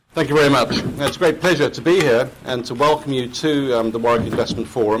Thank you very much. It's a great pleasure to be here and to welcome you to the Warwick Investment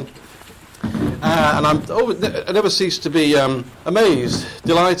Forum. And I never cease to be amazed,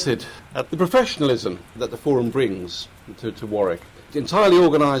 delighted at the professionalism that the forum brings to Warwick. It's entirely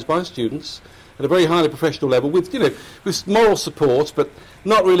organised by students at a very highly professional level with moral support, but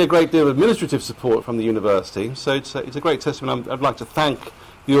not really a great deal of administrative support from the university. So it's a great testament. I'd like to thank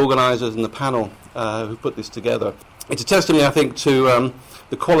the organisers and the panel who put this together. It's a testimony, I think, to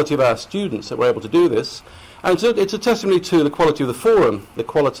the quality of our students that we're able to do this, and it's a testimony to the quality of the forum, the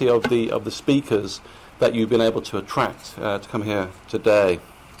quality of the speakers that you've been able to attract to come here today.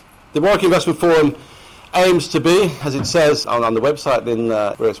 The Warwick Investment Forum aims to be, as it says on the website in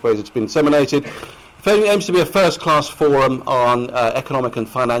various ways it's been disseminated, aims to be a first-class forum on economic and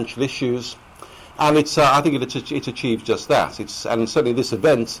financial issues, and I think it achieves just that. And certainly this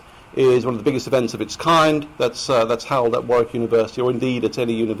event is one of the biggest events of its kind that's held at Warwick University, or indeed at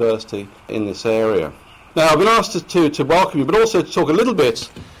any university in this area. Now, I've been asked to welcome you, but also to talk a little bit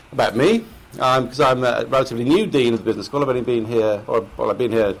about me, because I'm a relatively new dean of the business school. I've only been here, I've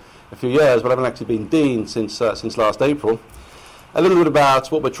been here a few years, but I haven't actually been dean since last April. A little bit about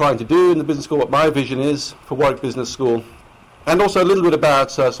what we're trying to do in the business school, what my vision is for Warwick Business School, and also a little bit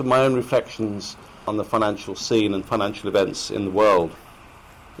about some of my own reflections on the financial scene and financial events in the world.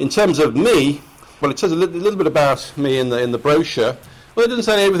 In terms of me, well, it says a little bit about me in the brochure. Well, it doesn't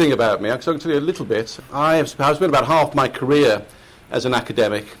say everything about me. I can tell you a little bit. I've spent about half my career as an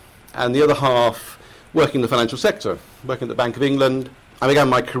academic, and the other half working in the financial sector, working at the Bank of England. I began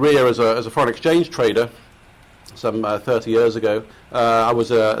my career as a foreign exchange trader some 30 years ago. I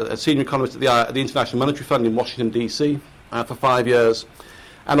was a senior economist at the International Monetary Fund in Washington, D.C. For 5 years.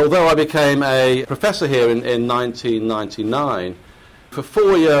 And although I became a professor here in 1999, for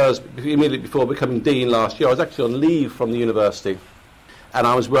 4 years, immediately before becoming dean last year, I was actually on leave from the university, and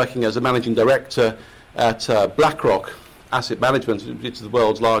I was working as a managing director at BlackRock Asset Management, which is the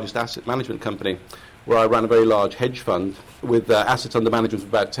world's largest asset management company, where I ran a very large hedge fund with assets under management of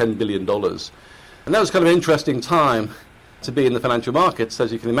about $10 billion. And that was kind of an interesting time to be in the financial markets,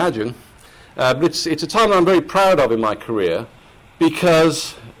 as you can imagine. But it's a time that I'm very proud of in my career,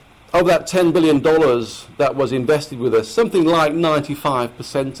 because of that $10 billion that was invested with us, something like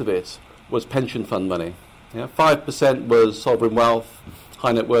 95% of it was pension fund money. 5% was sovereign wealth,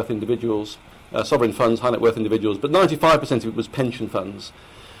 high net worth individuals, sovereign funds, high net worth individuals, but 95% of it was pension funds.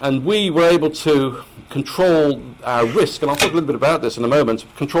 And we were able to control our risk, and I'll talk a little bit about this in a moment,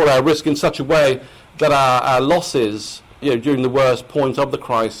 control our risk in such a way that our losses during the worst point of the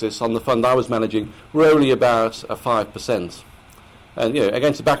crisis on the fund I was managing were only about 5%. And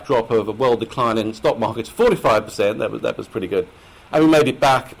against the backdrop of a world decline in stock markets, 45%, that was pretty good. And we made it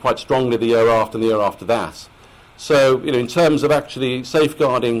back quite strongly the year after and the year after that. So, in terms of actually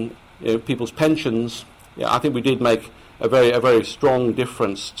safeguarding people's pensions, I think we did make a very strong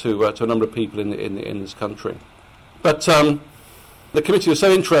difference to a number of people in this country. But the committee was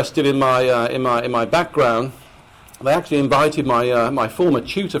so interested in my background, they actually invited my former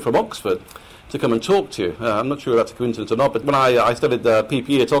tutor from Oxford to come and talk to you. I'm not sure if that's a coincidence or not, but when I studied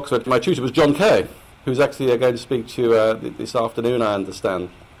PPE at Oxford, my tutor was John Kay, who's actually going to speak to you this afternoon, I understand.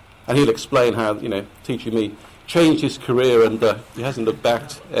 And he'll explain how, teaching me changed his career, and he hasn't looked back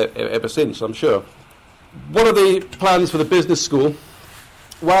ever since, I'm sure. What are the plans for the business school?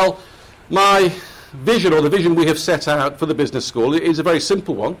 Well, my vision, or the vision we have set out for the business school, is a very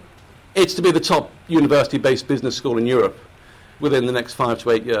simple one. It's to be the top university-based business school in Europe within the next 5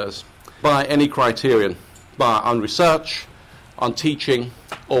 to 8 years. By any criterion, on research, on teaching,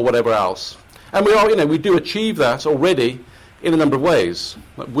 or whatever else. And we do achieve that already in a number of ways.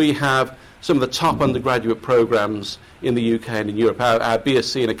 We have some of the top undergraduate programs in the UK and in Europe. Our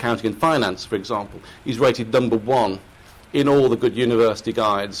BSc in Accounting and Finance, for example, is rated number 1 in all the good university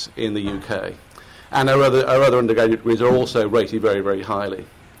guides in the UK. And our other undergraduate degrees are also rated very, very highly.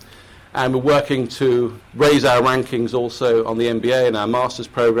 And we're working to raise our rankings also on the MBA and our master's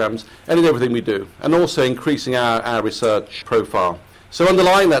programs and in everything we do, and also increasing our research profile. So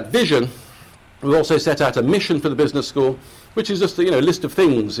underlying that vision, we've also set out a mission for the business school, which is just a list of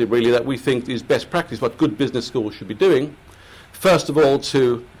things really that we think is best practice, what good business schools should be doing. First of all,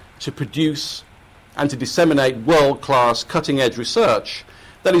 to produce and to disseminate world-class cutting-edge research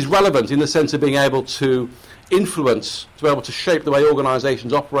that is relevant in the sense of being able to influence, to be able to shape the way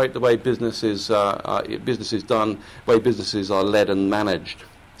organisations operate, the way business is done, the way businesses are led and managed.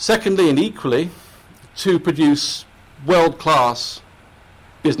 Secondly, and equally, to produce world-class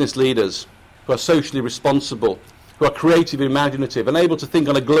business leaders who are socially responsible, who are creative, imaginative, and able to think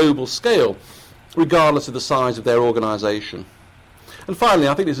on a global scale, regardless of the size of their organisation. And finally,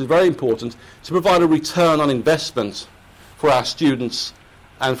 I think this is very important, to provide a return on investment for our students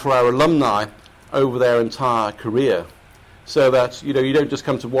and for our alumni over their entire career, so that you don't just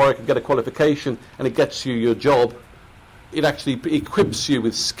come to Warwick and get a qualification and it gets you your job. It actually equips you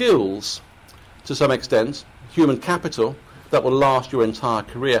with skills, to some extent, human capital, that will last your entire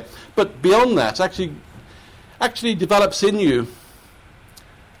career. But beyond that, actually develops in you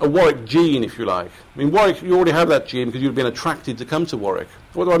a Warwick gene, if you like. I mean, Warwick, you already have that gene because you've been attracted to come to Warwick.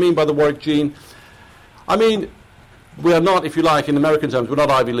 What do I mean by the Warwick gene? I mean, we are not, if you like, in American terms, we're not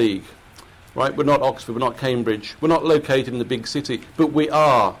Ivy League, right? We're not Oxford, we're not Cambridge, we're not located in the big city, but we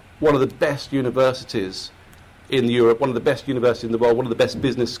are one of the best universities in Europe, one of the best universities in the world, one of the best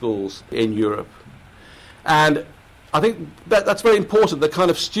business schools in Europe. And I think that's very important. The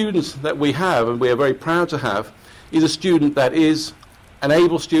kind of students that we have, and we are very proud to have, is a student that is an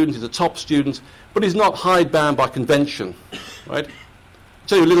able student, is a top student, but is not hidebound by convention, right? I'll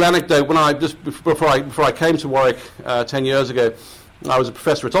tell you a little anecdote. Before I came to Warwick 10 years ago, I was a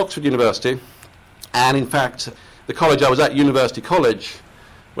professor at Oxford University, and in fact, the college I was at, University College,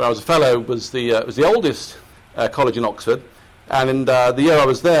 where I was a fellow, was the oldest college in Oxford. And in the year I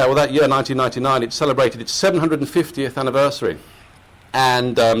was there, well, that year, 1999, it celebrated its 750th anniversary.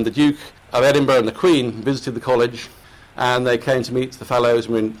 And the Duke of Edinburgh and the Queen visited the college, and they came to meet the fellows,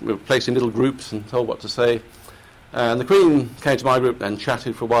 and we were placed in little groups and told what to say. And the Queen came to my group and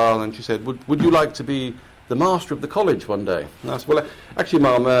chatted for a while, and she said, would you like to be the master of the college one day? And I said, well, actually,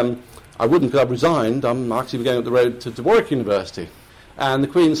 Ma'am, I wouldn't, because I've resigned. I'm actually going up the road to Warwick University. And the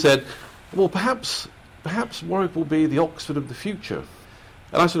Queen said, well, perhaps Warwick will be the Oxford of the future.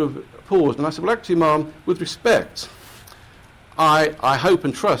 And I sort of paused, and I said, well, actually, Ma'am, with respect, I hope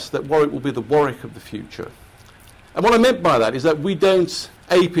and trust that Warwick will be the Warwick of the future. And what I meant by that is that we don't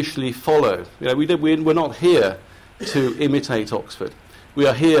apishly follow. We're not here to imitate Oxford. We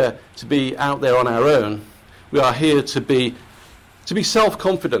are here to be out there on our own. We are here to be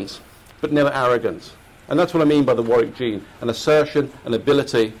self-confident, but never arrogant. And that's what I mean by the Warwick gene, an assertion, an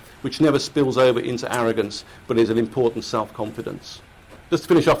ability, which never spills over into arrogance, but is an important self-confidence. Just to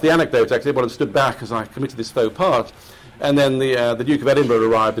finish off the anecdote, actually, everyone stood back as I committed this faux pas, and then the Duke of Edinburgh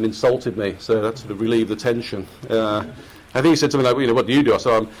arrived and insulted me, so that sort of relieved the tension. I think he said something like, what do you do? I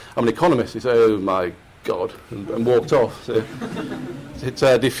said, I'm an economist. He said, oh my God, and walked off. So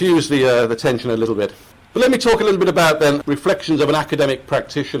it diffused the tension a little bit. But let me talk a little bit about then reflections of an academic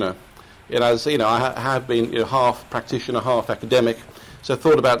practitioner. As you know, I have been half practitioner, half academic. So I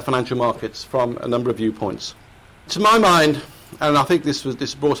thought about the financial markets from a number of viewpoints. To my mind, and I think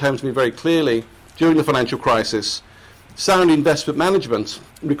this brought home to me very clearly, during the financial crisis, sound investment management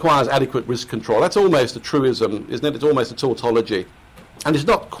requires adequate risk control. That's almost a truism, isn't it? It's almost a tautology. And it's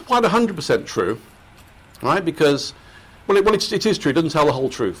not quite 100% true, right? Because, it is true. It doesn't tell the whole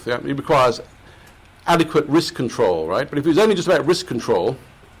truth. Yeah? It requires adequate risk control, right? But if it was only just about risk control,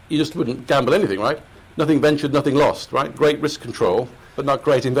 you just wouldn't gamble anything, right? Nothing ventured, nothing lost, right? Great risk control, but not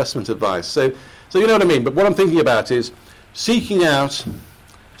great investment advice. So you know what I mean. But what I'm thinking about is seeking out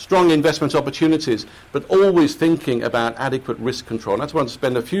strong investment opportunities, but always thinking about adequate risk control. And that's what I want to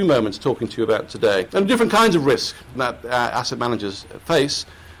spend a few moments talking to you about today. And different kinds of risk that asset managers face.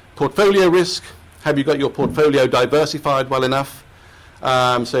 Portfolio risk. Have you got your portfolio diversified well enough?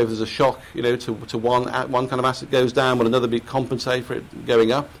 So if there's a shock, to one kind of asset goes down, will another be compensate for it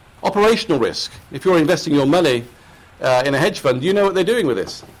going up? Operational risk. If you're investing your money in a hedge fund, you know what they're doing with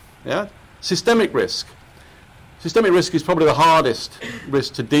this. Yeah? Systemic risk. Systemic risk is probably the hardest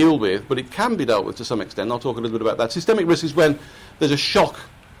risk to deal with, but it can be dealt with to some extent. I'll talk a little bit about that. Systemic risk is when there's a shock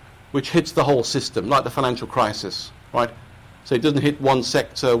which hits the whole system, like the financial crisis, right? So it doesn't hit one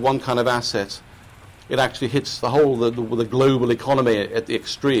sector, one kind of asset. It actually hits the whole, the global economy at the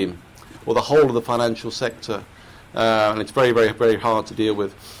extreme, or the whole of the financial sector. And it's very, very, very hard to deal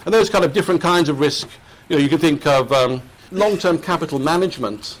with. And those kind of different kinds of risk, you can think of long-term capital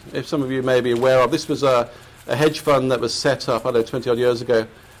management, if some of you may be aware of. This was a hedge fund that was set up, 20-odd years ago,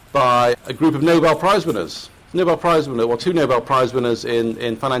 by a group of Nobel Prize winners. Two Nobel Prize winners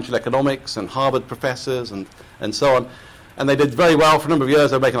in financial economics, and Harvard professors and so on. And they did very well for a number of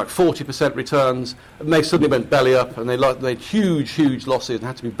years. They were making like 40% returns, and they suddenly went belly up, and they made huge, huge losses and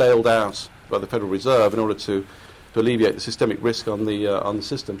had to be bailed out by the Federal Reserve in order to alleviate the systemic risk on the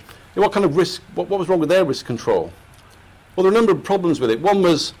system. What kind of risk? What was wrong with their risk control? Well, there are a number of problems with it. One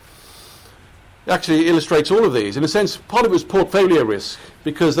was, it actually illustrates all of these. In a sense, part of it was portfolio risk,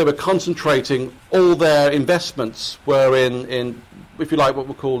 because they were concentrating all their investments were in if you like, what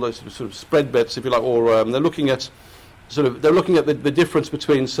we call those sort of spread bets, if you like, or they're looking at the difference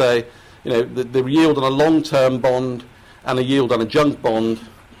between, say, the yield on a long-term bond and a yield on a junk bond.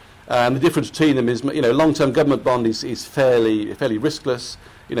 And the difference between them is, long-term government bond is fairly riskless.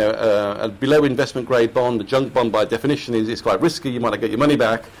 A below investment grade bond, a junk bond by definition is quite risky. You might not get your money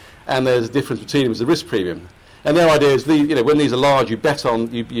back, and there's a difference between them is the risk premium. And their idea is, when these are large, you bet on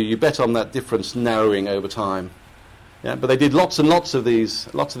that difference narrowing over time. Yeah, but they did lots and lots of these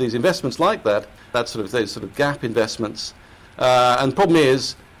investments like that. Those sort of gap investments. And the problem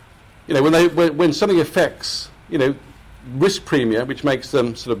is, when something affects, risk premium, which makes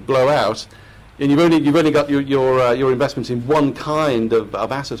them sort of blow out, and you've only got your investments in one kind of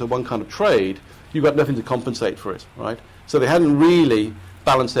asset or one kind of trade, you've got nothing to compensate for it, right? So they hadn't really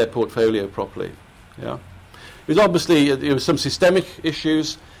balanced their portfolio properly. Yeah. It was obviously it was some systemic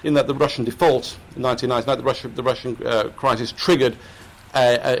issues in that the Russian default in 1999, the Russian crisis triggered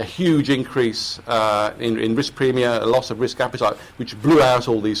a huge increase in risk premia, a loss of risk appetite, which blew out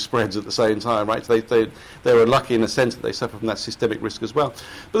all these spreads at the same time, right? So they were unlucky in the sense that they suffered from that systemic risk as well.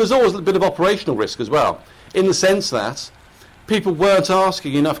 But there's always a bit of operational risk as well, in the sense that people weren't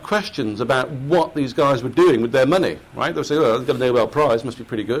asking enough questions about what these guys were doing with their money, right? They would say, oh, they've got a Nobel Prize, must be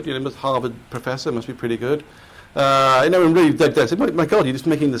pretty good. Harvard professor, must be pretty good. And really dead say, my God, you're just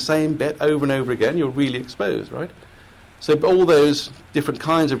making the same bet over and over again. You're really exposed, right? So all those different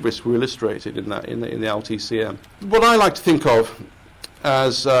kinds of risk were illustrated in the LTCM. What I like to think of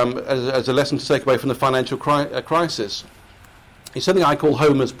as a lesson to take away from the financial crisis is something I call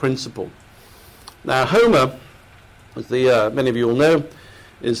Homer's principle. Now, Homer, as many of you will know,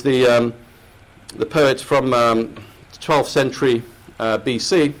 is the poet from the 12th century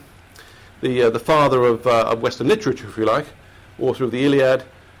BC, the father of Western literature, if you like, author of the Iliad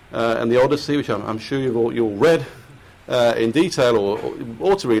and the Odyssey, which I'm sure you've all read in detail or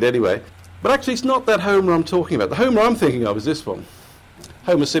ought to read anyway. But actually, it's not that Homer I'm talking about. The Homer I'm thinking of is this one,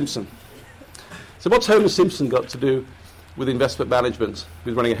 Homer Simpson. So what's Homer Simpson got to do with investment management,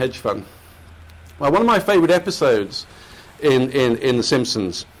 with running a hedge fund? Well, one of my favourite episodes in The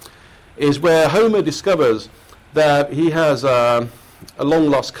Simpsons is where Homer discovers that he has a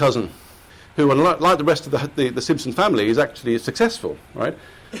long-lost cousin who, like the rest of the Simpson family, is actually successful, right?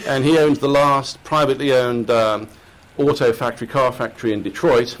 And he owns the last privately owned auto factory, car factory in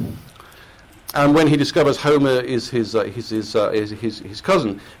Detroit. And when he discovers Homer is his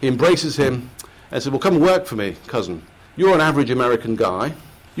cousin, he embraces him and says, well, come and work for me, cousin. You're an average American guy.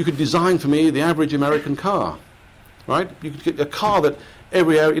 You could design for me the average American car, right? You could get a car that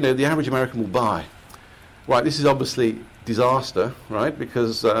the average American will buy. Right, this is obviously disaster, right?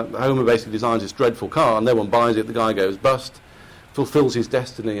 Because Homer basically designs this dreadful car and no one buys it. The guy goes bust, fulfills his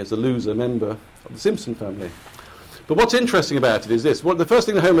destiny as a loser member of the Simpson family. But what's interesting about it is this. The first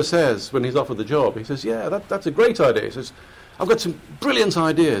thing that Homer says when he's offered the job, he says, yeah, that's a great idea. He says, I've got some brilliant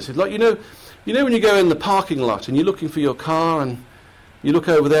ideas. It's like, when you go in the parking lot and you're looking for your car and you look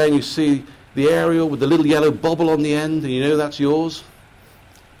over there and you see the aerial with the little yellow bobble on the end and you know that's yours?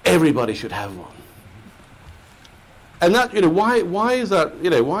 Everybody should have one. And that, why is that,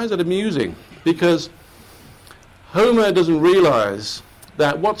 why is that amusing? Because Homer doesn't realize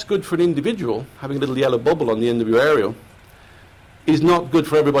that what's good for an individual, having a little yellow bubble on the end of your aerial, is not good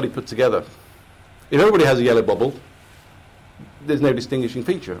for everybody put together. If everybody has a yellow bubble, there's no distinguishing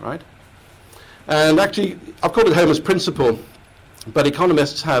feature, right? And actually, I've called it Homer's principle, but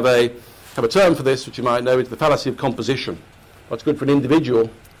economists have a term for this, which you might know. It's the fallacy of composition. What's good for an individual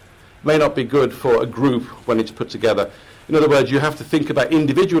may not be good for a group when it's put together. In other words, you have to think about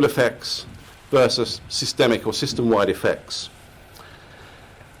individual effects versus systemic or system-wide effects.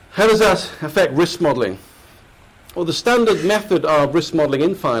 How does that affect risk modelling? Well, the standard method of risk modelling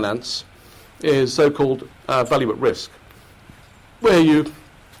in finance is so-called value at risk, where you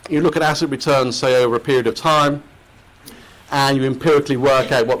look at asset returns, say, over a period of time, and you empirically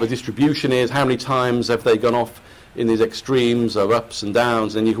work out what the distribution is, how many times have they gone off in these extremes of ups and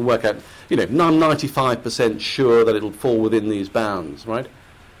downs, and you can work out, I'm 95% sure that it'll fall within these bounds, right?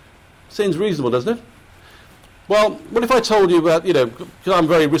 Seems reasonable, doesn't it? Well, what if I told you about, because I'm a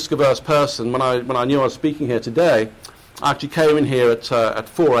very risk-averse person, when I knew I was speaking here today, I actually came in here at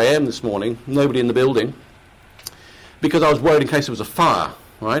 4 a.m. this morning, nobody in the building, because I was worried in case there was a fire,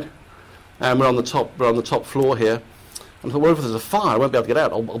 right? And we're on the top floor here. And I thought, well, if there's a fire, I won't be able to get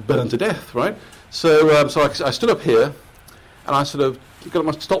out. I'll burn to death, right? So I stood up here, and I sort of got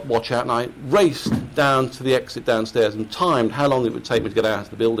my stopwatch out, and I raced down to the exit downstairs and timed how long it would take me to get out of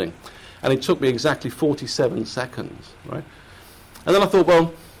the building. And it took me exactly 47 seconds, right? And then I thought,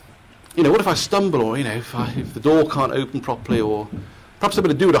 well, what if I stumble, or, if the door can't open properly, or perhaps I'm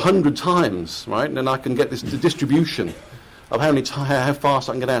going to do it 100 times, right? And then I can get the distribution of how fast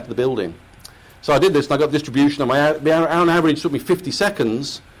I can get out of the building. So I did this, and I got distribution, and on average took me 50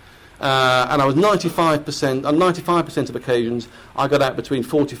 seconds, and I was 95%, on 95% of occasions, I got out between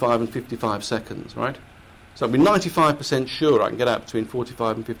 45 and 55 seconds, right? So I'd be 95% sure I can get out between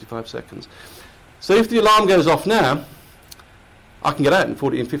 45 and 55 seconds. So if the alarm goes off now, I can get out in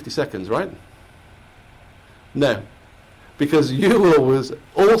 40 and 50 seconds, right? No. Because you will always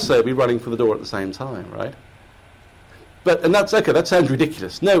also be running for the door at the same time, right? And that's okay, that sounds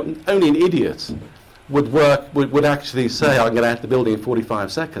ridiculous. No, only an idiot would actually say I can get out of the building in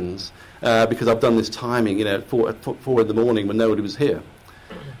 45 seconds because I've done this timing, at 4 in the morning when nobody was here.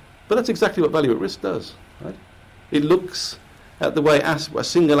 But that's exactly what value at risk does, right? It looks at the way a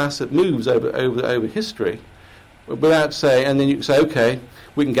single asset moves over history without saying, and then you can say, okay,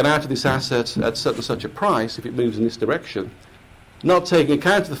 we can get out of this asset at such and such a price if it moves in this direction, not taking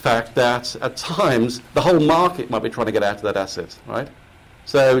account of the fact that at times the whole market might be trying to get out of that asset, right?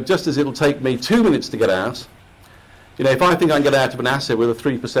 So just as it'll take me 2 minutes to get out, if I think I can get out of an asset with a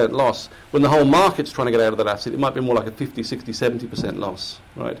 3% loss, when the whole market's trying to get out of that asset, it might be more like a 50, 60, 70% loss,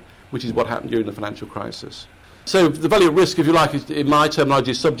 right? Which is what happened during the financial crisis. So the value at risk, if you like, is, in my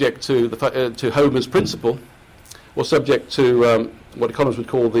terminology, is subject to to Homer's principle, or subject to what economists would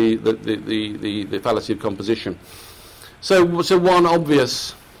call the fallacy of composition. So one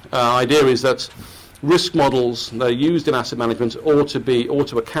obvious idea is that risk models that are used in asset management ought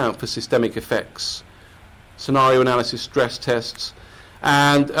to account for systemic effects, scenario analysis, stress tests,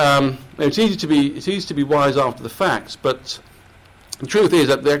 and it's easy to be wise after the fact. But the truth is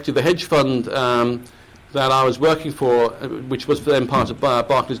that the hedge fund that I was working for, which was then part of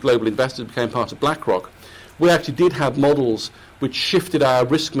Barclays Global Investors, became part of BlackRock. We actually did have models which shifted our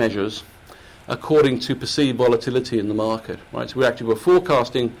risk measures according to perceived volatility in the market, right? So we actually were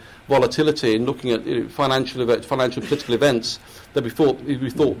forecasting volatility and looking at financial political events that we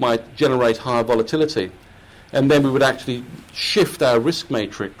thought might generate higher volatility, and then we would actually shift our risk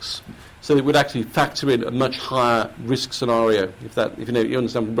matrix so that it would actually factor in a much higher risk scenario. If you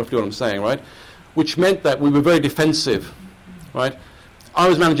understand roughly what I'm saying, right? Which meant that we were very defensive, right? I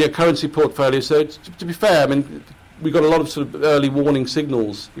was managing a currency portfolio, so to be fair, I mean, we got a lot of sort of early warning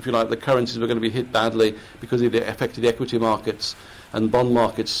signals, if you like, the currencies were going to be hit badly because it affected the equity markets and bond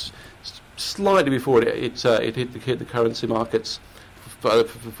markets slightly before it hit the currency markets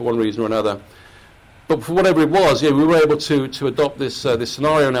for one reason or another. But for whatever it was, we were able to adopt this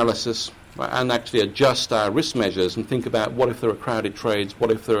scenario analysis, right, and actually adjust our risk measures and think about what if there are crowded trades,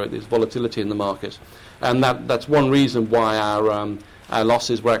 what if there's volatility in the market, and that's one reason why our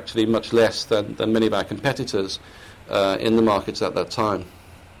losses were actually much less than many of our competitors in the markets at that time.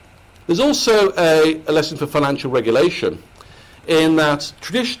 There's also a lesson for financial regulation, in that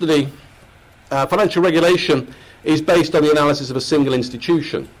traditionally financial regulation is based on the analysis of a single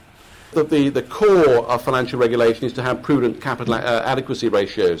institution. The core of financial regulation is to have prudent capital adequacy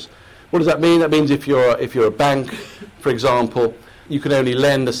ratios. What does that mean? That means if you're a bank, for example, you can only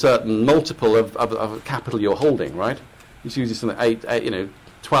lend a certain multiple of capital you're holding, right? It's usually something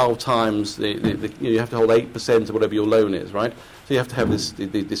 12 times you have to hold 8% of whatever your loan is, right? So you have to have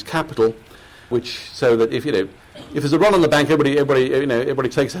this capital, so that if there's a run on the bank, everybody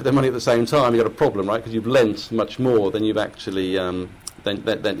takes out their money at the same time. You've got a problem, right? Because you've lent much more than you've actually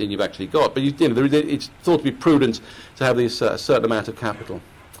than you've actually got. But it's thought to be prudent to have this certain amount of capital.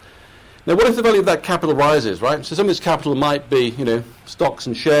 Now, what if the value of that capital rises, right? So some of this capital might be, stocks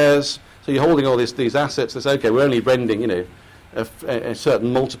and shares. So you're holding all these assets. That's okay. We're only lending, a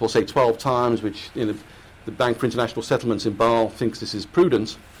certain multiple, say 12 times, which the Bank for International Settlements in Basel thinks this is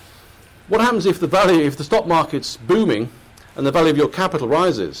prudent. What happens if the stock market's booming and the value of your capital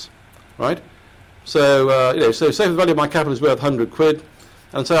rises, right? So so say the value of my capital is worth £100,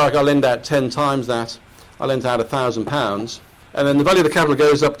 and say I lend out 10 times that, I lend out £1,000, and then the value of the capital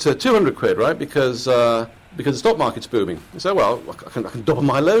goes up to £200, right? Because the stock market's booming. You say, well, I can double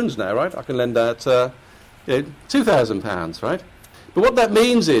my loans now, right? I can lend out £2,000, right? But what that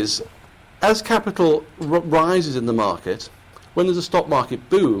means is, as capital rises in the market, when there's a stock market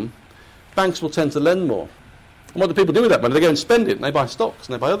boom, banks will tend to lend more. And what do people do with that money? They go and spend it, and they buy stocks,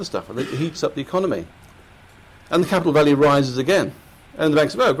 and they buy other stuff, and it heats up the economy. And the capital value rises again. And the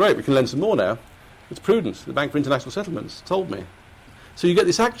bank says, oh, great, we can lend some more now. It's prudent. The Bank for International Settlements told me. So you get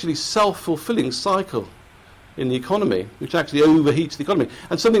this actually self-fulfilling cycle in the economy, which actually overheats the economy.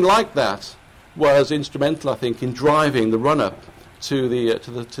 And something like that was instrumental, I think, in driving the run-up to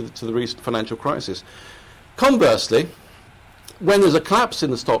the recent financial crisis. Conversely, when there's a collapse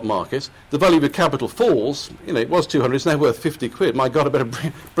in the stock market, the value of your capital falls. It was 200, it's now worth £50. My God, I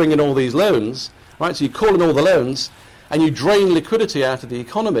better bring in all these loans, right? So you call in all the loans, and you drain liquidity out of the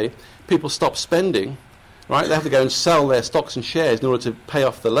economy, people stop spending, right? They have to go and sell their stocks and shares in order to pay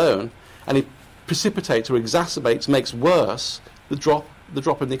off the loan, and it precipitates or exacerbates, makes worse the drop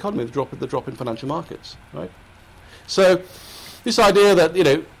in the economy, the drop in financial markets, right? So this idea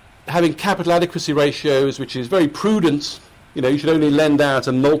that, having capital adequacy ratios, which is very prudent, you should only lend out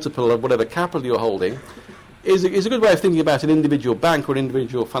a multiple of whatever capital you're holding, is a good way of thinking about an individual bank or an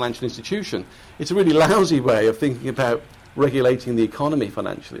individual financial institution. It's a really lousy way of thinking about regulating the economy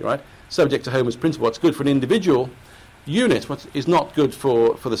financially, right? Subject to Homer's principle, what's good for an individual unit, what is not good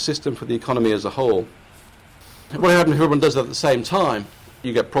for the system, for the economy as a whole. What happens if everyone does that at the same time?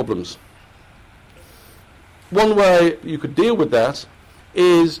 You get problems. One way you could deal with that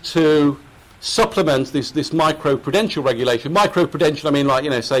is to supplement this micro-prudential regulation. Micro-prudential, I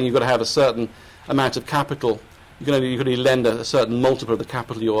mean, saying you've got to have a certain amount of capital. You can only lend a certain multiple of the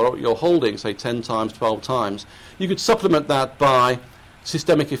capital you're holding, say 10 times, 12 times. You could supplement that by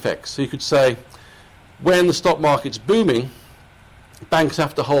systemic effects. So you could say, when the stock market's booming, banks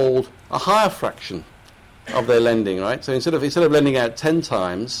have to hold a higher fraction of their lending, right? So instead of lending out 10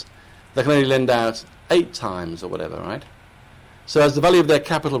 times, they can only lend out 8 times or whatever, right? So as the value of their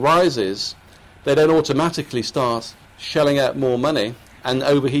capital rises, they don't automatically start shelling out more money and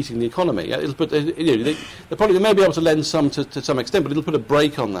overheating the economy. It'll put, they probably may be able to lend some to some extent, but it'll put a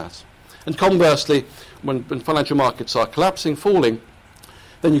brake on that. And conversely, when financial markets are collapsing, falling,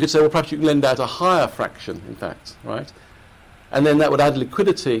 then you could say, well, perhaps you can lend out a higher fraction, in fact, right? And then that would add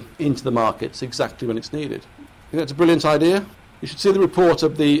liquidity into the markets exactly when it's needed. I think that's a brilliant idea. You should see the report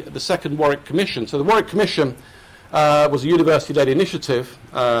of the second Warwick Commission. So the Warwick Commission was a university-led initiative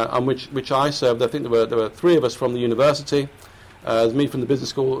on which I served. I think there were 3 of us from the university. There's me from the business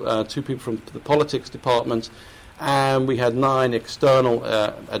school, 2 people from the politics department, and we had 9 external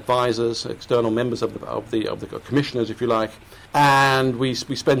advisors, external members of the commissioners, if you like. And we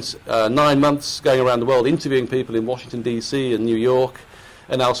spent 9 months going around the world interviewing people in Washington, D.C. and New York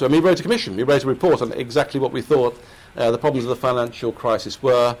and elsewhere. And we wrote a commission. We wrote a report on exactly what we thought the problems of the financial crisis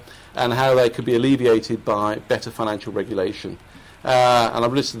were and how they could be alleviated by better financial regulation. And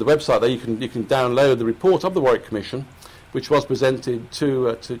I've listed the website there. You can download the report of the Warwick Commission, which was presented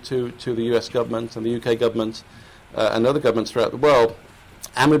to the US government and the UK government and other governments throughout the world.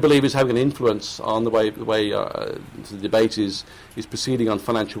 And we believe is having an influence on the way the debate is proceeding on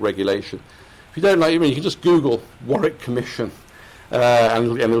financial regulation. If you don't know, you can just Google Warwick Commission,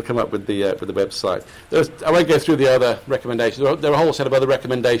 and it'll come up with the website. I won't go through the other recommendations. There are a whole set of other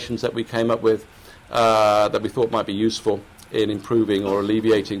recommendations that we came up with that we thought might be useful in improving or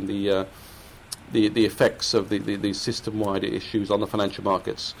alleviating the effects of these system-wide issues on the financial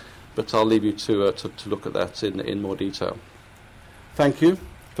markets. But I'll leave you to look at that in more detail. Thank you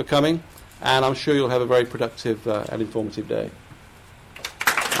for coming, and I'm sure you'll have a very productive and informative day.